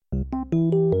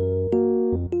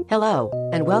Hello,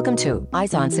 and welcome to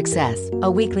Eyes on Success,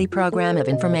 a weekly program of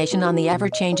information on the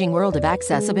ever-changing world of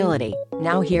accessibility.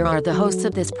 Now here are the hosts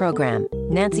of this program,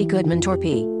 Nancy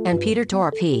Goodman-Torpey and Peter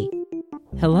Torpey.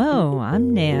 Hello,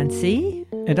 I'm Nancy.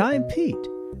 And I'm Pete.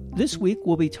 This week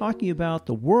we'll be talking about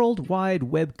the World Wide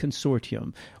Web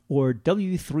Consortium, or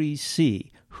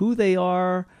W3C, who they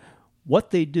are,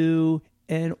 what they do,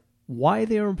 and why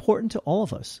they are important to all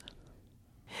of us.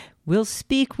 We'll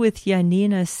speak with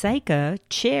Janina Sajka,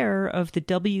 chair of the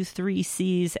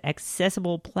W3C's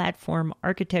Accessible Platform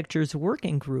Architectures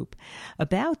Working Group,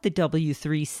 about the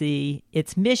W3C,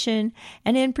 its mission,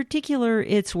 and in particular,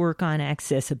 its work on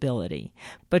accessibility.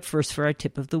 But first for our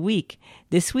tip of the week.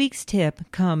 This week's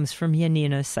tip comes from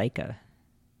Janina Sajka.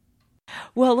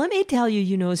 Well, let me tell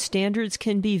you, standards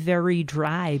can be very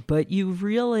dry, but you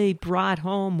really brought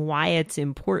home why it's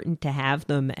important to have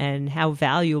them and how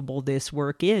valuable this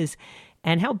work is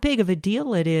and how big of a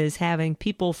deal it is having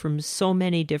people from so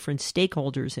many different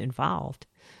stakeholders involved.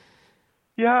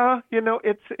 Yeah,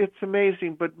 it's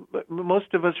amazing, but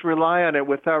most of us rely on it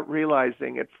without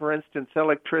realizing it. For instance,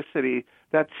 electricity,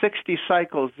 that 60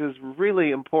 cycles is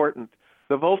really important.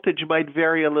 The voltage might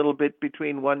vary a little bit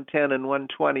between 110 and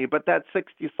 120, but that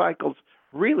 60 cycles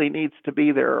really needs to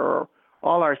be there or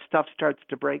all our stuff starts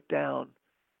to break down.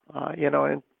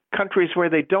 In countries where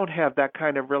they don't have that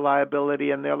kind of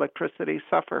reliability and the electricity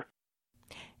suffer.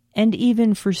 And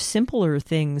even for simpler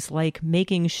things like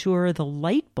making sure the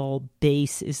light bulb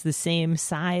base is the same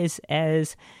size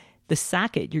as the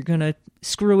socket you're going to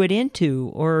screw it into,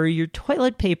 or your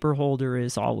toilet paper holder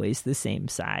is always the same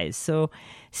size. So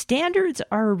standards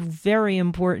are very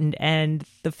important, and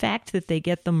the fact that they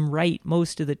get them right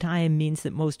most of the time means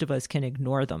that most of us can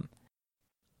ignore them.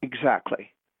 Exactly.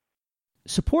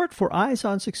 Support for Eyes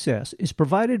on Success is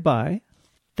provided by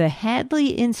the Hadley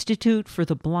Institute for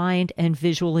the Blind and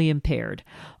Visually Impaired,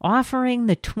 offering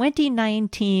the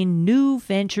 2019 New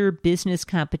Venture Business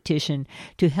Competition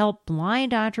to help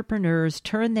blind entrepreneurs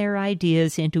turn their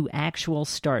ideas into actual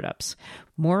startups.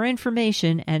 More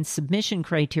information and submission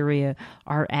criteria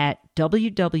are at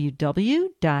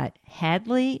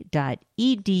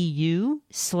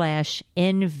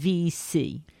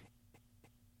www.hadley.edu/NVC.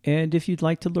 And if you'd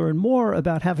like to learn more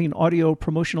about having an audio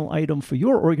promotional item for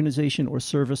your organization or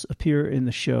service appear in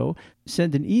the show,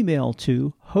 send an email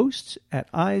to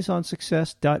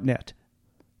hosts@eyesonsuccess.net.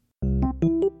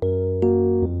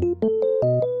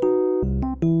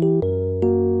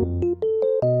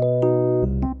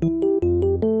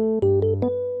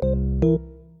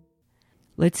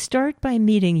 Let's start by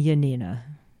meeting Janina.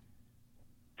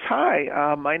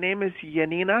 Hi, my name is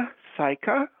Janina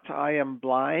Sajka. I am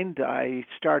blind. I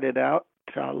started out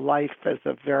life as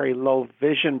a very low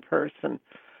vision person.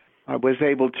 I was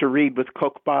able to read with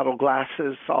Coke bottle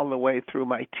glasses all the way through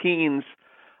my teens,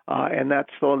 and that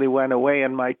slowly went away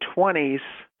in my 20s,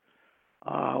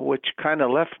 which kind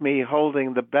of left me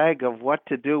holding the bag of what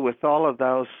to do with all of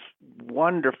those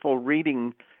wonderful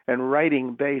reading and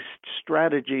writing-based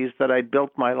strategies that I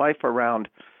built my life around.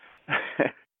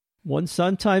 One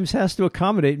sometimes has to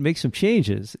accommodate and make some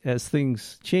changes as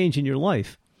things change in your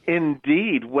life.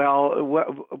 Indeed. Well,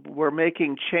 we're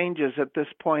making changes at this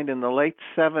point in the late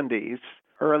 70s,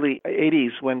 early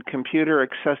 80s, when computer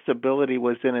accessibility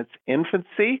was in its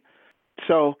infancy.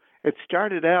 So it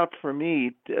started out for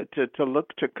me to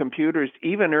look to computers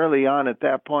even early on at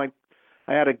that point.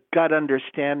 I had a gut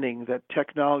understanding that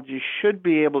technology should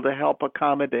be able to help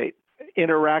accommodate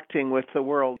interacting with the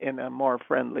world in a more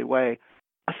friendly way.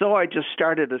 So I just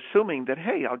started assuming that,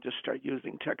 hey, I'll just start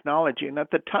using technology. And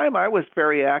at the time, I was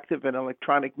very active in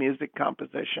electronic music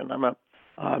composition. I'm a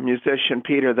musician,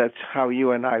 Peter. That's how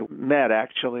you and I met,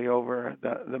 actually, over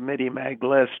the MIDI Mag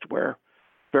list, where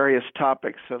various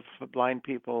topics of blind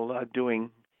people doing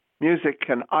music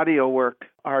and audio work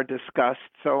are discussed.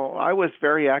 So I was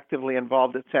very actively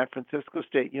involved at San Francisco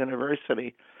State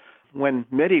University when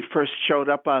MIDI first showed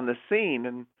up on the scene,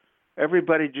 and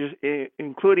everybody, just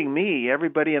including me,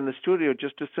 everybody in the studio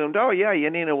just assumed, oh, yeah,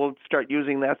 Janina will start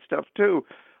using that stuff too.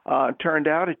 Turned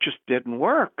out it just didn't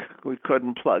work. We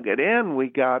couldn't plug it in. We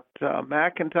got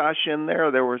Macintosh in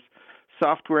there. There was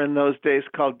software in those days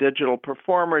called Digital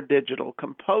Performer, Digital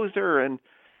Composer, and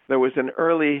there was an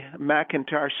early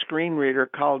Macintosh screen reader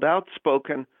called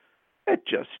Outspoken. It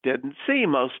just didn't see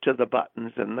most of the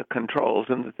buttons and the controls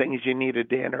and the things you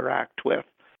needed to interact with.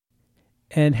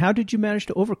 And how did you manage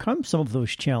to overcome some of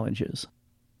those challenges?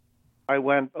 I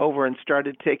went over and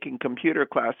started taking computer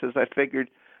classes. I figured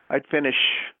I'd finish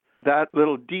that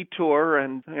little detour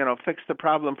and, fix the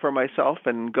problem for myself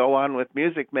and go on with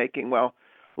music making. Well,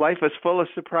 life is full of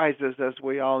surprises, as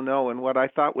we all know, and what I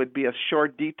thought would be a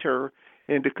short detour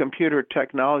into computer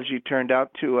technology turned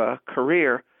out to a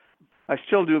career. I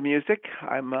still do music.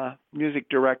 I'm a music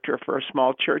director for a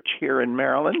small church here in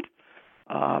Maryland.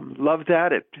 Love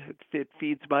that. It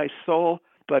feeds my soul.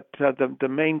 But the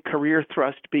main career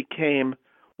thrust became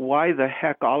why the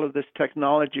heck all of this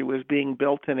technology was being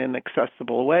built in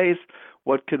inaccessible ways.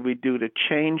 What could we do to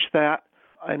change that?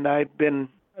 And I've been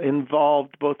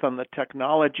involved both on the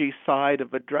technology side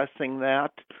of addressing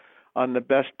that, on the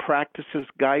best practices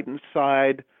guidance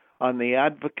side, on the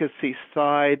advocacy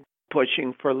side,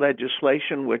 pushing for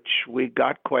legislation, which we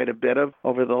got quite a bit of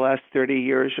over the last 30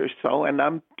 years or so. And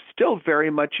I'm still very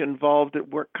much involved at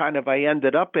work. I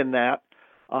ended up in that,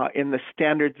 in the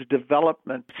standards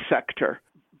development sector.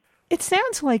 It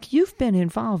sounds like you've been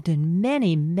involved in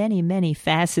many, many, many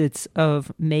facets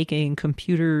of making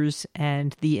computers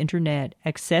and the internet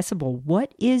accessible.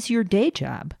 What is your day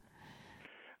job?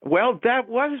 Well, that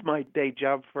was my day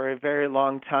job for a very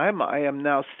long time. I am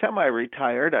now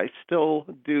semi-retired. I still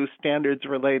do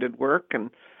standards-related work and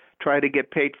try to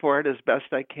get paid for it as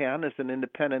best I can as an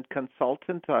independent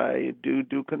consultant. I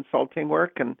do consulting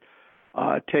work and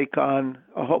take on,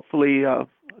 hopefully,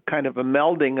 kind of a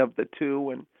melding of the two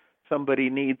when somebody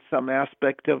needs some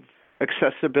aspect of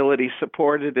accessibility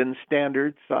supported in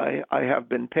standards. I have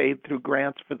been paid through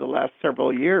grants for the last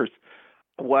several years.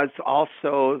 Was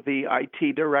also the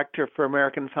IT director for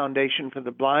American Foundation for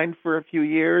the Blind for a few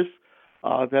years,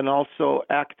 then also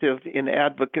active in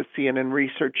advocacy and in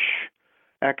research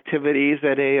activities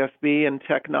at AFB and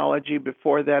technology,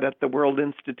 before that at the World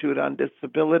Institute on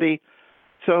Disability.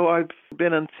 So I've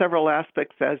been in several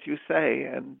aspects, as you say,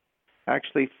 and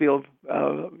actually feel,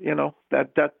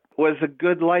 that was a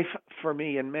good life for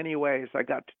me in many ways. I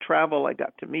got to travel. I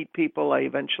got to meet people. I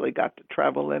eventually got to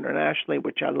travel internationally,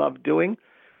 which I love doing,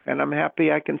 and I'm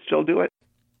happy I can still do it.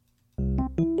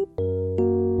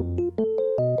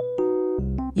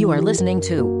 You are listening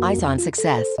to Eyes on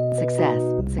Success. Success,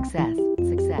 success,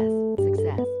 success,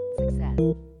 success, success.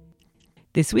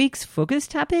 This week's focus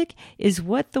topic is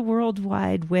what the World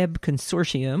Wide Web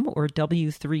Consortium, or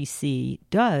W3C,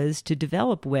 does to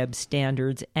develop web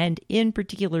standards, and in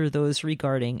particular those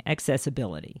regarding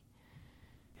accessibility.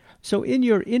 So in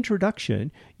your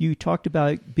introduction, you talked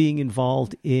about being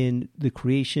involved in the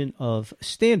creation of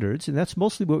standards, and that's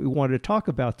mostly what we wanted to talk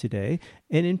about today.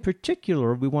 And in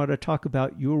particular, we wanted to talk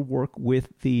about your work with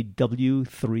the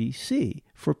W3C.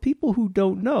 For people who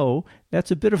don't know,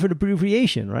 that's a bit of an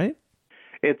abbreviation, right?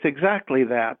 It's exactly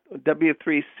that.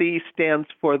 W3C stands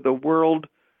for the World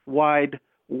Wide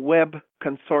Web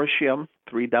Consortium,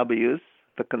 3 Ws.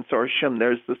 The consortium,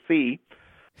 there's the C.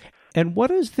 And what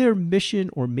is their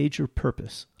mission or major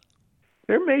purpose?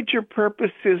 Their major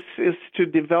purpose is to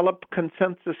develop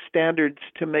consensus standards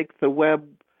to make the web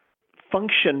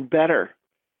function better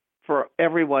for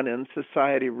everyone in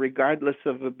society, regardless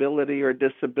of ability or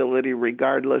disability,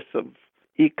 regardless of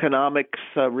economics,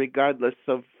 regardless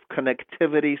of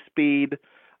connectivity speed,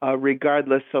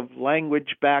 regardless of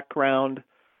language background,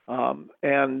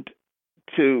 and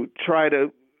to try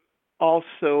to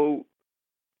also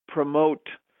promote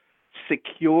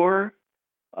secure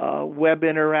web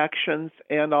interactions,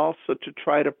 and also to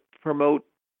try to promote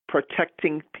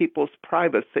protecting people's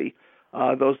privacy.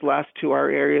 Those last two are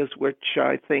areas which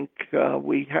I think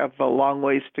we have a long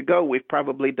ways to go. We've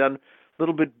probably done a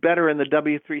little bit better in the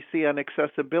W3C on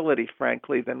accessibility,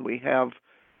 frankly, than we have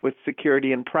with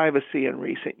security and privacy in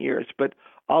recent years. But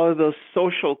all of those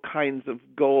social kinds of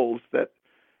goals that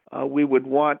we would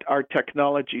want our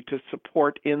technology to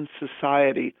support in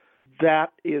society,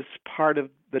 that is part of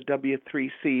the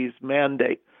W3C's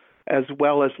mandate, as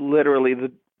well as literally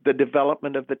the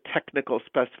development of the technical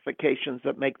specifications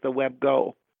that make the web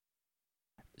go.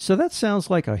 So that sounds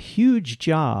like a huge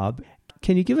job.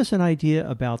 Can you give us an idea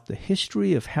about the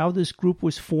history of how this group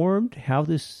was formed, how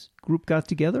this group got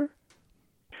together?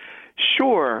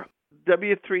 Sure.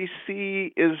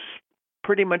 W3C is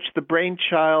pretty much the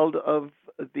brainchild of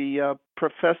the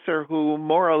professor who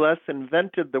more or less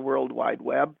invented the World Wide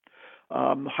Web,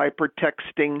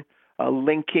 hypertexting,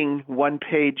 linking one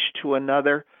page to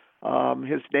another.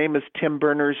 His name is Tim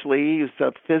Berners-Lee. He's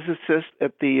a physicist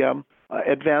at the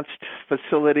advanced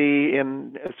facility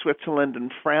in Switzerland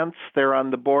and France. They're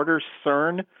on the border,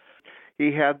 CERN.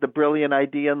 He had the brilliant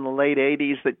idea in the late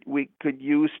 80s that we could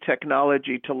use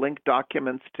technology to link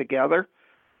documents together.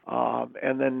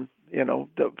 And then,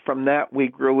 from that, we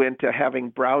grew into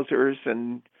having browsers,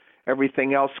 and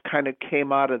everything else kind of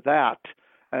came out of that.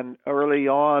 And early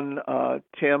on,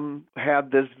 Tim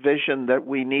had this vision that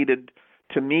we needed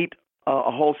to meet a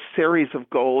whole series of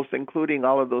goals, including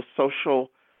all of those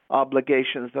social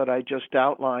obligations that I just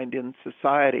outlined in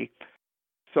society.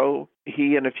 So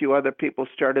he and a few other people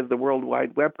started the World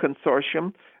Wide Web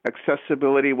Consortium.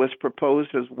 Accessibility was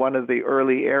proposed as one of the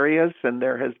early areas, and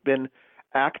there has been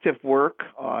active work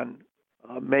on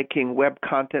making web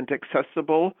content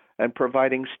accessible and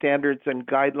providing standards and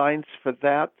guidelines for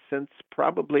that since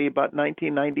probably about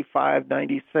 1995,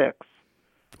 96.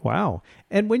 Wow.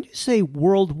 And when you say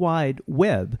World Wide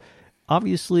Web,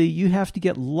 obviously you have to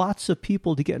get lots of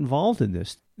people to get involved in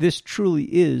this. This truly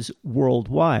is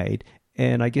worldwide,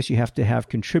 and I guess you have to have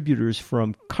contributors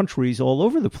from countries all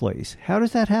over the place. How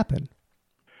does that happen?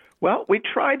 Well, we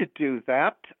try to do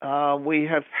that. We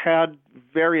have had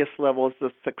various levels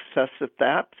of success at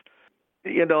that.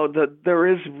 There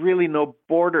is really no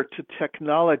border to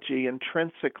technology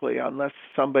intrinsically unless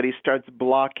somebody starts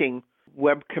blocking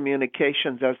web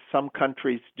communications, as some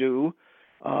countries do.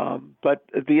 But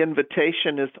the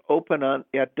invitation is open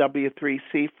at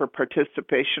W3C for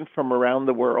participation from around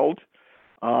the world.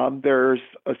 There's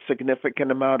a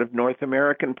significant amount of North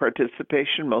American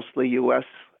participation, mostly U.S.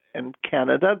 and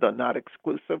Canada, though not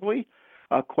exclusively.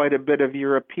 Quite a bit of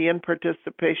European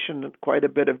participation, quite a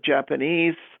bit of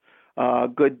Japanese, a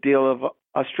good deal of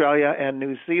Australia and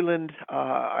New Zealand.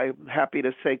 I'm happy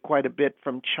to say quite a bit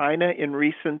from China in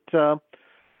recent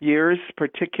years,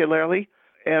 particularly,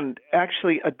 and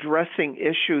actually addressing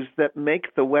issues that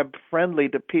make the web friendly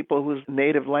to people whose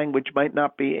native language might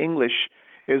not be English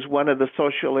is one of the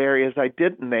social areas I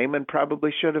didn't name and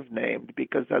probably should have named,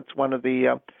 because that's one of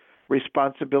the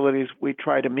responsibilities we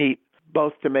try to meet,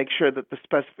 both to make sure that the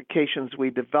specifications we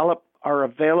develop are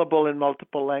available in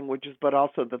multiple languages, but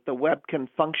also that the web can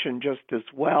function just as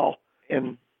well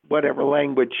in whatever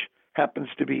language happens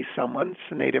to be someone's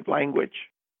native language.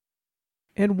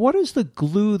 And what is the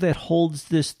glue that holds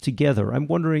this together? I'm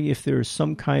wondering if there's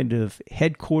some kind of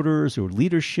headquarters or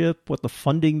leadership, what the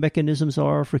funding mechanisms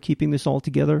are for keeping this all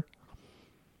together.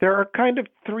 There are kind of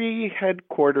three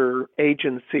headquarter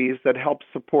agencies that help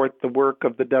support the work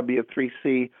of the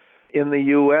W3C. In the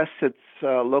U.S., it's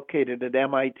located at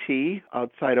MIT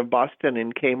outside of Boston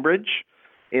in Cambridge.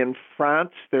 In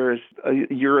France, there's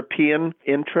a European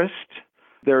interest.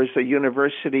 There's a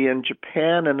university in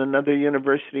Japan and another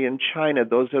university in China.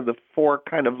 Those are the four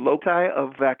kind of loci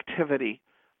of activity.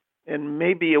 And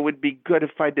maybe it would be good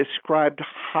if I described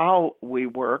how we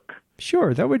work.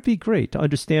 Sure, that would be great to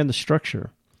understand the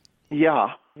structure. Yeah,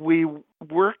 we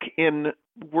work in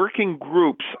working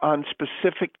groups on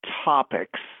specific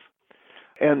topics,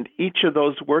 and each of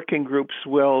those working groups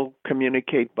will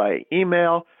communicate by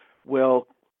email, will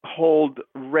hold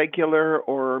regular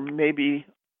or maybe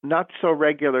not so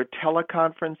regular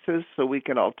teleconferences so we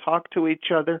can all talk to each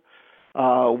other.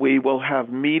 We will have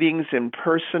meetings in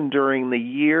person during the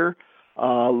year.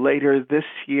 Later this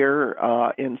year,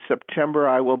 in September,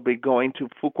 I will be going to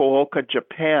Fukuoka,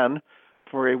 Japan,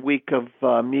 for a week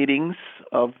of meetings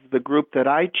of the group that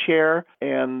I chair,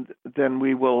 and then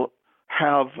we will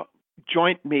have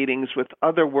joint meetings with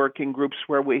other working groups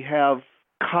where we have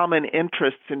common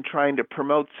interests in trying to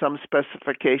promote some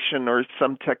specification or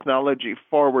some technology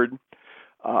forward,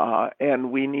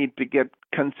 and we need to get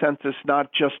consensus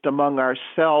not just among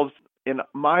ourselves in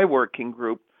my working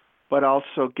group, but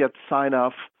also get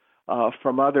sign-off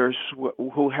from others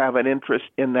who have an interest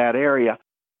in that area.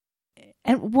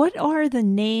 And what are the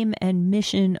name and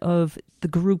mission of the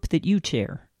group that you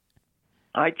chair?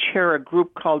 I chair a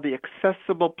group called the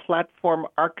Accessible Platform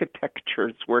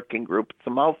Architectures Working Group. It's a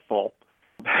mouthful.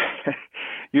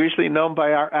 Usually known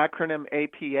by our acronym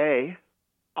APA.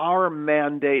 Our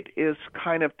mandate is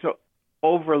kind of to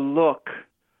overlook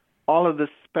all of the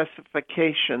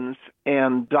specifications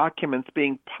and documents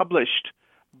being published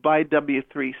by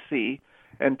W3C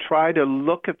and try to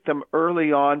look at them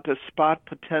early on to spot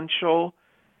potential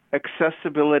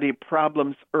accessibility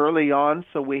problems early on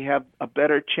so we have a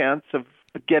better chance of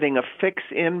getting a fix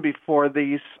in before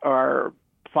these are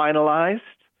finalized.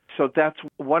 So that's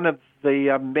one of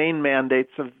the main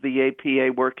mandates of the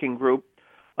APA working group.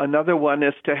 Another one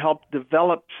is to help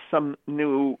develop some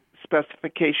new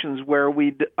specifications where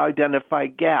we identify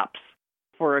gaps.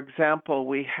 For example,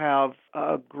 we have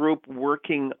a group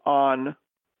working on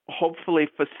hopefully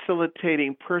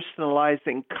facilitating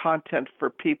personalizing content for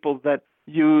people that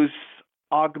use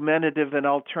augmentative and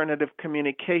alternative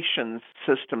communications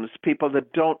systems, people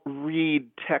that don't read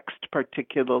text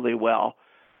particularly well,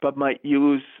 but might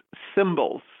use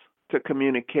symbols to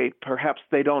communicate. Perhaps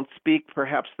they don't speak,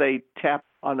 perhaps they tap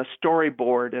on a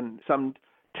storyboard and some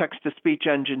text-to-speech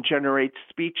engine generates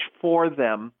speech for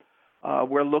them.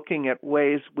 We're looking at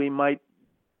ways we might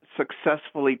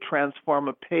successfully transform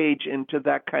a page into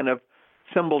that kind of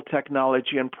symbol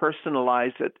technology and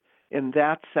personalize it in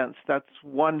that sense. That's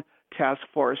one task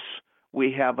force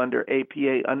we have under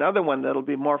APA. Another one that'll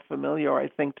be more familiar, I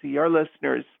think, to your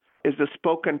listeners is the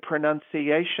spoken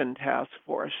pronunciation task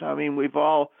force. I mean, we've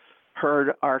all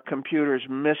heard our computers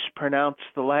mispronounce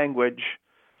the language.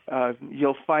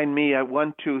 You'll find me at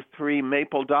 123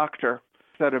 Maple Doctor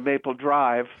instead of Maple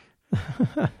Drive,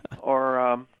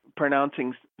 or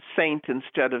pronouncing Saint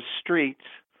instead of Street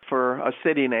for a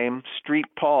city name, Street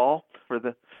Paul for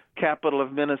the capital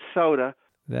of Minnesota.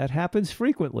 That happens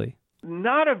frequently.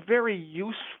 Not a very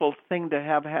useful thing to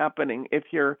have happening if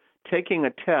you're taking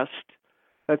a test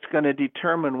that's going to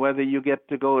determine whether you get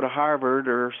to go to Harvard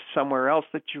or somewhere else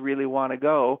that you really want to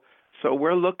go. So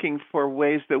we're looking for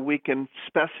ways that we can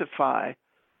specify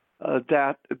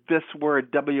that this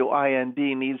word,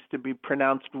 W-I-N-D, needs to be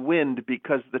pronounced wind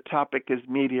because the topic is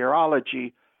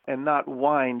meteorology, and not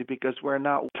wind because we're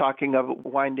not talking of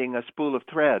winding a spool of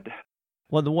thread.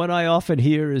 Well, the one I often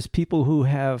hear is people who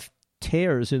have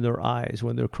tears in their eyes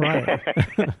when they're crying.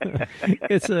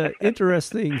 It's an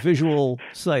interesting visual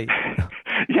sight.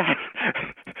 Yeah.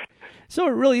 So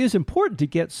it really is important to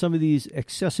get some of these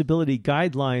accessibility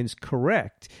guidelines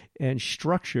correct and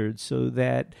structured so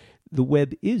that the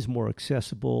web is more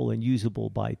accessible and usable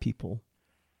by people.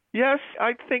 Yes,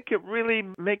 I think it really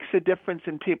makes a difference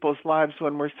in people's lives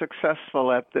when we're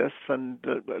successful at this. And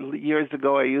years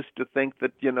ago, I used to think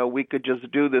that, we could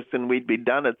just do this and we'd be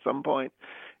done at some point.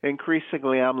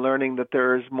 Increasingly, I'm learning that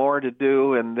there is more to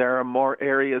do and there are more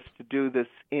areas to do this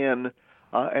in.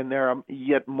 And there are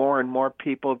yet more and more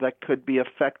people that could be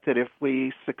affected if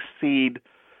we succeed.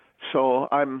 So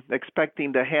I'm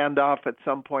expecting to hand off at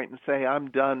some point and say,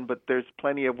 I'm done, but there's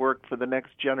plenty of work for the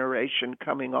next generation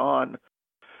coming on.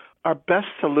 Our best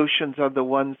solutions are the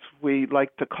ones we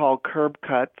like to call curb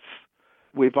cuts.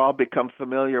 We've all become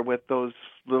familiar with those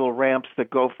little ramps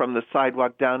that go from the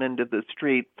sidewalk down into the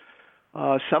street.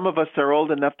 Some of us are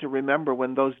old enough to remember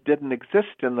when those didn't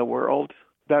exist in the world.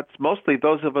 That's mostly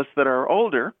those of us that are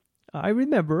older. I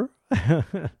remember.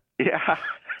 Yeah.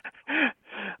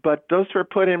 But those were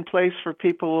put in place for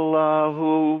people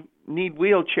who need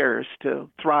wheelchairs to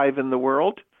thrive in the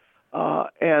world.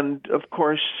 And, of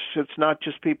course, it's not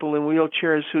just people in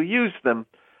wheelchairs who use them.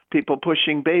 People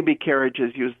pushing baby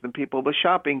carriages use them. People with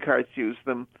shopping carts use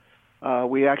them.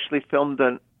 We actually filmed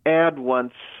an ad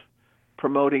once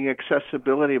promoting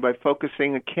accessibility by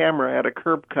focusing a camera at a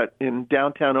curb cut in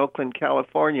downtown Oakland,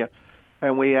 California.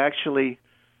 And we actually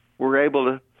were able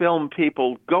to film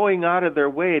people going out of their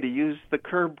way to use the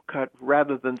curb cut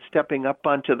rather than stepping up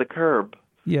onto the curb.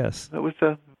 Yes. It was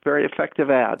a very effective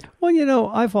ad.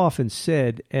 Well, I've often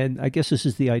said, and I guess this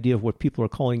is the idea of what people are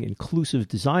calling inclusive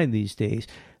design these days,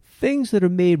 things that are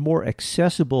made more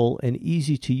accessible and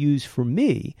easy to use for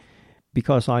me,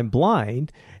 because I'm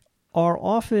blind, are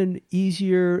often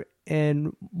easier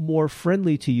and more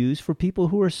friendly to use for people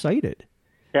who are sighted.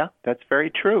 Yeah, that's very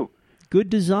true. Good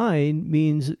design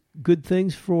means good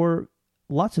things for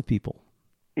lots of people.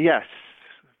 Yes.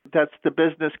 That's the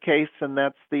business case, and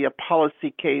that's the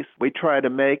policy case we try to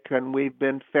make, and we've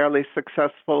been fairly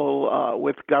successful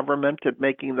with government at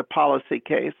making the policy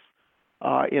case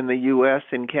in the U.S.,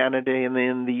 in Canada, and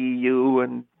in the EU,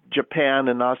 and Japan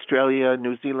and Australia,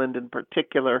 New Zealand in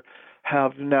particular,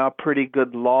 have now pretty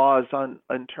good laws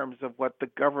in terms of what the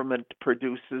government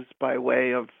produces by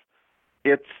way of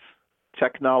its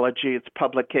technology, its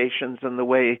publications, and the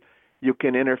way you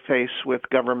can interface with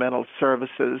governmental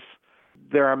services.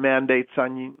 There are mandates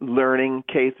on learning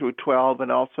K through 12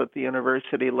 and also at the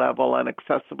university level on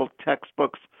accessible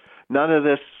textbooks. None of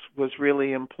this was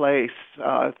really in place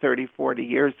 30, 40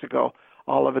 years ago.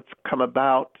 All of it's come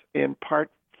about in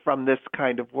part from this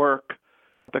kind of work.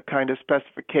 The kind of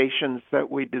specifications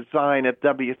that we design at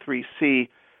W3C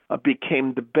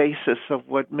became the basis of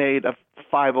what made a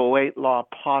 508 law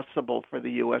possible for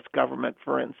the U.S. government,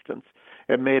 for instance.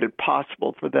 It made it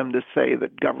possible for them to say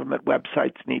that government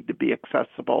websites need to be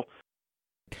accessible.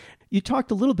 You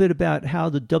talked a little bit about how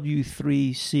the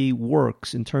W3C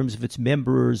works in terms of its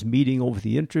members meeting over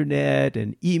the internet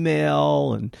and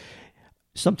email and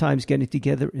sometimes getting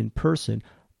together in person.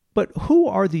 But who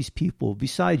are these people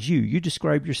besides you? You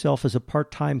describe yourself as a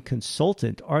part-time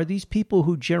consultant. Are these people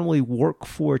who generally work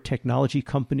for technology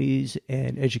companies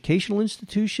and educational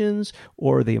institutions,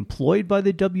 or are they employed by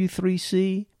the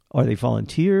W3C? Are they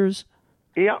volunteers?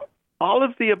 Yeah, all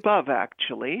of the above,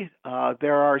 actually.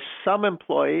 There are some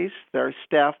employees. There are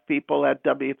staff people at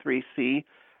W3C.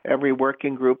 Every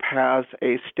working group has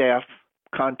a staff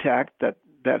contact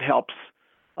that helps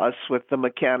us with the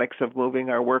mechanics of moving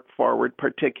our work forward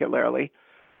particularly.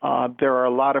 There are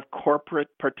a lot of corporate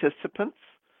participants.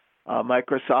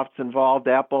 Microsoft's involved,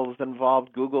 Apple's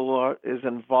involved, Google is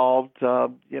involved.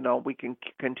 We can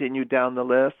continue down the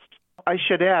list. I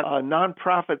should add,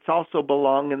 nonprofits also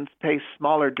belong and pay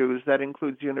smaller dues. That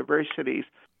includes universities.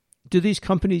 Do these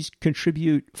companies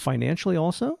contribute financially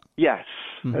also? Yes.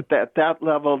 Mm-hmm. At that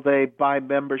level, they buy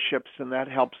memberships, and that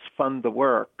helps fund the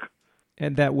work.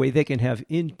 And that way they can have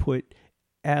input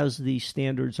as the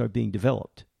standards are being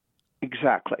developed.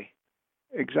 Exactly.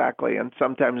 And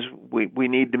sometimes we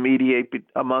need to mediate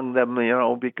among them,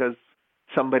 because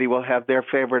somebody will have their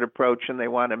favorite approach and they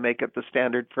want to make it the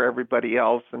standard for everybody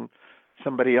else, and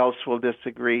somebody else will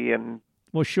disagree.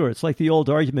 Well, sure. It's like the old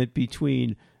argument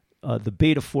between the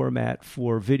beta format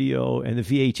for video and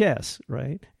the VHS,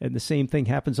 right? And the same thing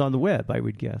happens on the web, I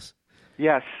would guess.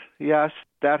 Yes,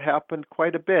 that happened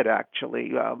quite a bit,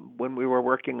 actually. When we were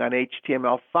working on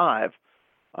HTML5,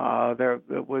 there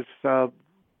was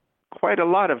quite a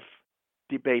lot of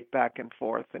debate back and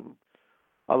forth, and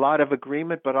a lot of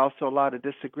agreement, but also a lot of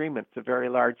disagreement. It's a very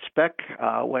large spec.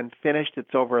 When finished,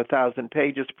 it's over 1,000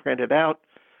 pages printed out.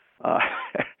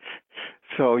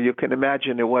 So you can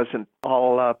imagine it wasn't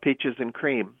all peaches and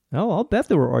cream. Oh, I'll bet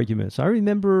there were arguments. I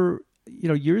remember,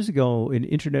 years ago in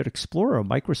Internet Explorer,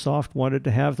 Microsoft wanted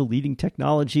to have the leading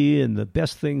technology and the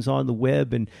best things on the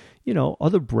web, and,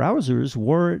 other browsers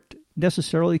weren't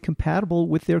necessarily compatible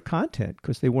with their content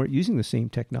because they weren't using the same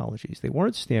technologies. They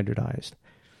weren't standardized.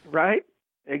 Right.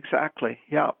 Exactly.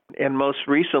 Yeah. And most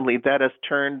recently, that has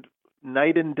turned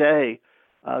night and day.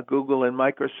 Google and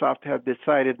Microsoft have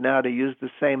decided now to use the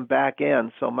same back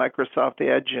end. So Microsoft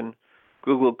Edge and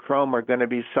Google Chrome are going to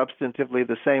be substantively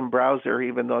the same browser,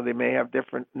 even though they may have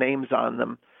different names on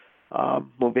them.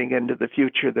 Moving into the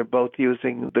future, they're both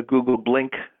using the Google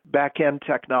Blink back-end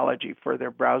technology for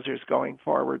their browsers going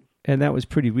forward. And that was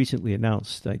pretty recently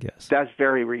announced, I guess. That's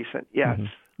very recent, yes.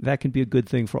 Mm-hmm. That can be a good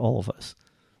thing for all of us.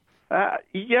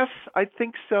 Yes, I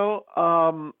think so.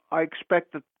 I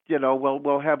expect that,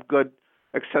 we'll have good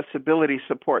accessibility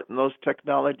support in those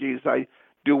technologies. I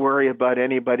do worry about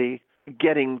anybody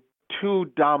getting too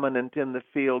dominant in the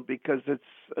field because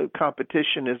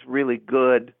competition is really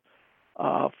good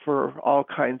for all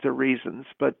kinds of reasons.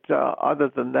 But other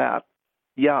than that,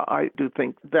 yeah, I do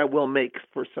think that will make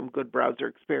for some good browser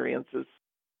experiences.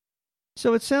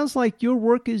 So it sounds like your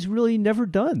work is really never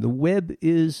done. The web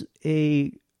is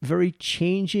a very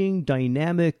changing,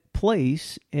 dynamic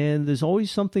place, and there's always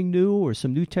something new or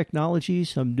some new technology,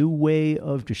 some new way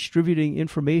of distributing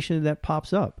information that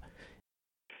pops up.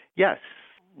 Yes.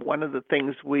 One of the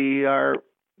things we are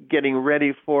getting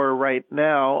ready for right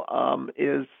now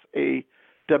is a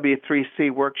W3C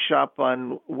workshop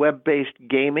on web-based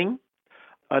gaming.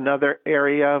 Another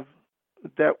area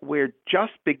that we're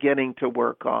just beginning to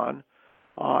work on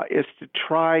is to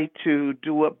try to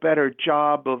do a better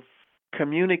job of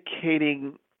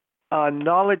communicating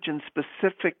knowledge in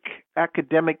specific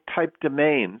academic-type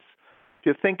domains. If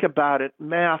you think about it,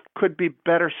 math could be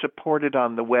better supported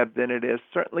on the web than it is.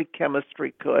 Certainly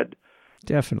chemistry could.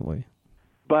 Definitely.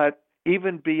 But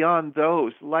even beyond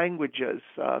those, languages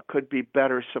could be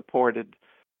better supported.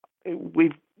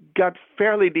 We've got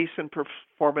fairly decent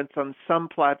performance on some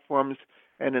platforms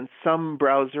and in some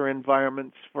browser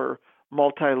environments for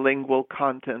multilingual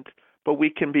content, but we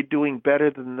can be doing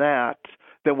better than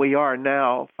we are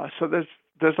now. So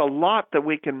there's a lot that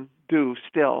we can do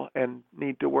still and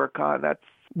need to work on.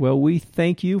 Well, we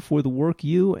thank you for the work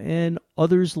you and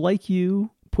others like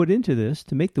you put into this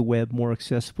to make the web more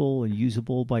accessible and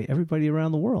usable by everybody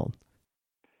around the world.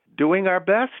 Doing our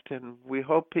best, and we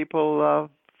hope people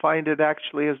find it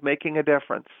actually is making a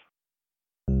difference.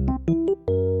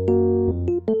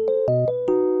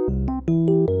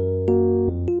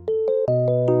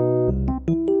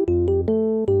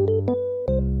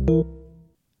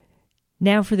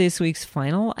 Now for this week's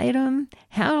final item,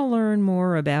 how to learn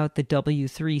more about the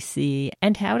W3C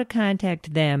and how to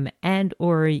contact them and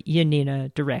or Janina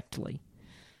directly.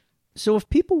 So if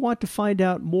people want to find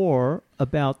out more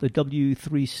about the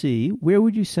W3C, where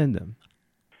would you send them?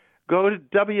 Go to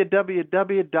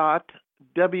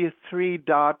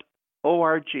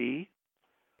www.w3.org,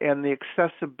 and the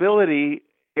accessibility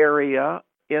area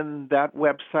in that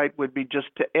website would be just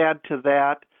to add to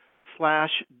that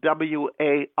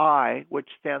 /WAI, which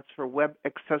stands for Web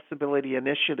Accessibility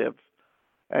Initiative.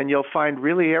 And you'll find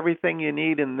really everything you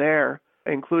need in there,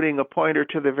 including a pointer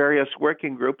to the various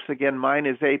working groups. Again, mine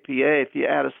is APA. If you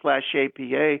add a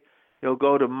 /APA, you'll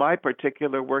go to my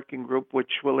particular working group,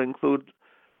 which will include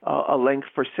a link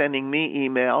for sending me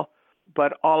email.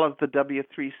 But all of the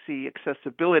W3C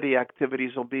accessibility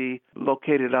activities will be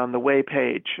located on the way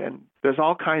page. And there's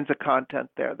all kinds of content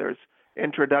there. There's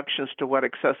introductions to what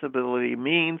accessibility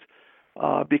means,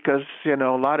 because, a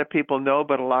lot of people know,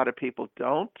 but a lot of people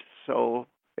don't. So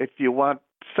if you want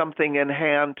something in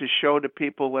hand to show to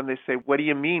people when they say, what do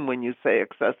you mean when you say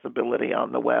accessibility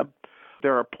on the web?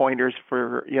 There are pointers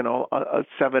for, a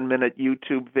 7-minute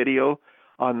YouTube video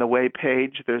on the way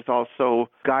page. There's also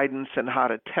guidance on how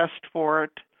to test for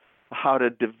it, how to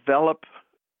develop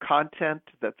content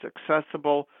that's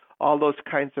accessible. All those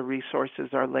kinds of resources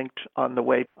are linked on the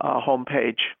way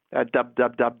homepage at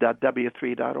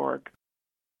www.w3.org.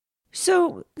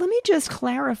 So let me just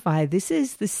clarify. This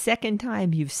is the second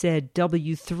time you've said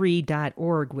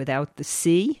w3.org without the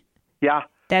C? Yeah.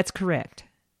 That's correct.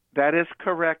 That is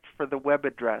correct for the web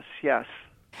address, yes.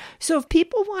 So if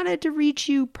people wanted to reach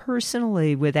you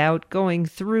personally without going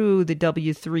through the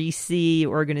W3C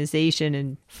organization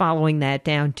and following that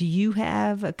down, do you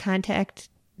have a contact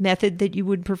method that you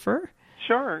would prefer?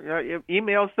 Sure.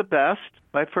 Email's the best.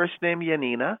 My first name,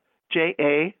 Janina,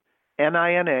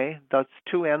 Janina, that's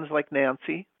 2 N's like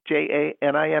Nancy,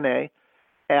 Janina,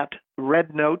 at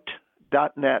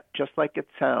rednote.net, just like it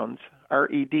sounds,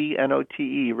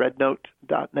 REDNOTE,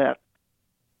 rednote.net.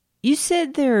 You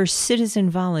said there are citizen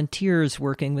volunteers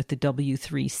working with the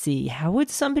W3C. How would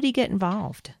somebody get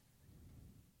involved?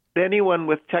 Anyone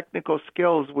with technical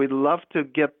skills, we'd love to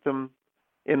get them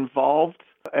involved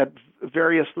at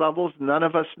various levels. None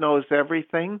of us knows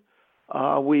everything.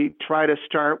 We try to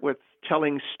start with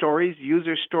telling stories,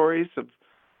 user stories of,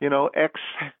 X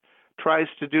tries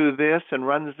to do this and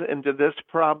runs into this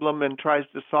problem and tries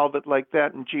to solve it like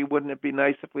that. And gee, wouldn't it be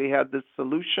nice if we had this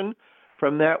solution?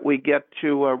 From that, we get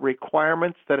to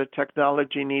requirements that a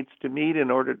technology needs to meet in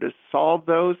order to solve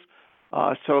those.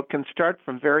 So it can start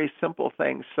from very simple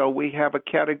things. So we have a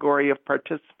category of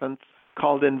participants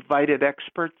called invited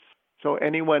experts. So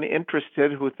anyone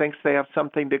interested who thinks they have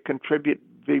something to contribute,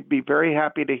 we'd be very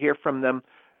happy to hear from them,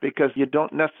 because you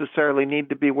don't necessarily need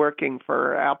to be working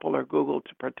for Apple or Google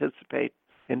to participate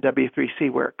in W3C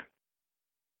work.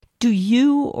 Do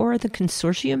you or the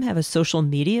consortium have a social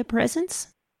media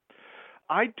presence?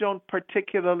 I don't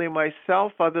particularly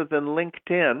myself, other than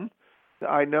LinkedIn.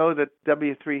 I know that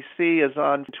W3C is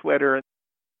on Twitter.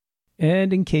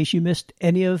 And in case you missed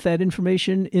any of that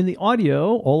information in the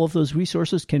audio, all of those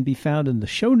resources can be found in the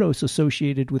show notes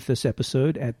associated with this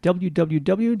episode at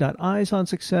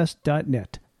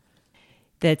www.eyesonsuccess.net.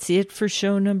 That's it for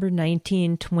show number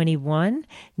 1921.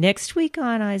 Next week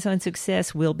on Eyes on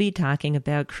Success, we'll be talking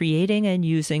about creating and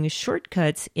using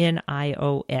shortcuts in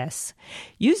iOS.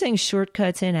 Using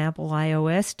shortcuts in Apple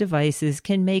iOS devices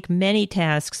can make many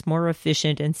tasks more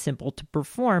efficient and simple to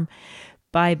perform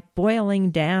by boiling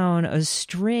down a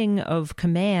string of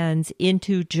commands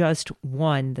into just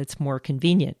one that's more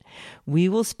convenient. We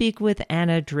will speak with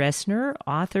Anna Dressner,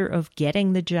 author of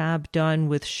Getting the Job Done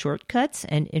with Shortcuts,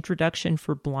 an Introduction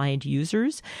for Blind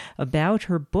Users, about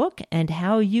her book and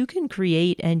how you can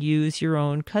create and use your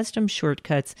own custom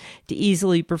shortcuts to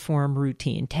easily perform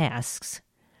routine tasks.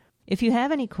 If you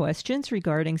have any questions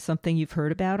regarding something you've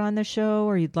heard about on the show,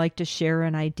 or you'd like to share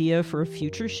an idea for a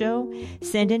future show,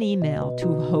 send an email to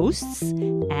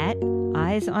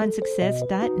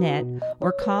hosts@eyesonsuccess.net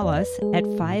or call us at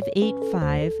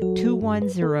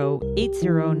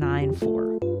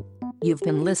 585-210-8094. You've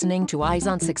been listening to Eyes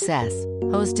on Success,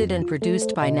 hosted and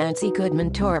produced by Nancy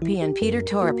Goodman Torpy and Peter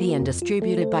Torpy and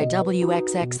distributed by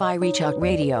WXXI Reach Out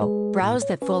Radio. Browse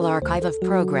the full archive of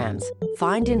programs,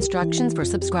 find instructions for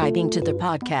subscribing to the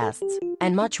podcasts,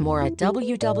 and much more at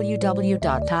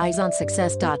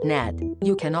www.eyesonsuccess.net.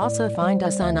 You can also find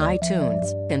us on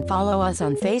iTunes and follow us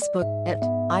on Facebook at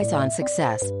Eyes on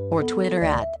Success or Twitter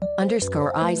at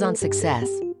 _Eyes on Success.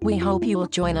 We hope you will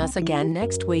join us again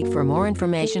next week for more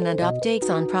information and updates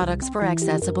on products for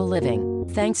accessible living.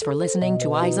 Thanks for listening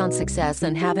to Eyes on Success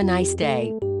and have a nice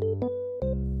day.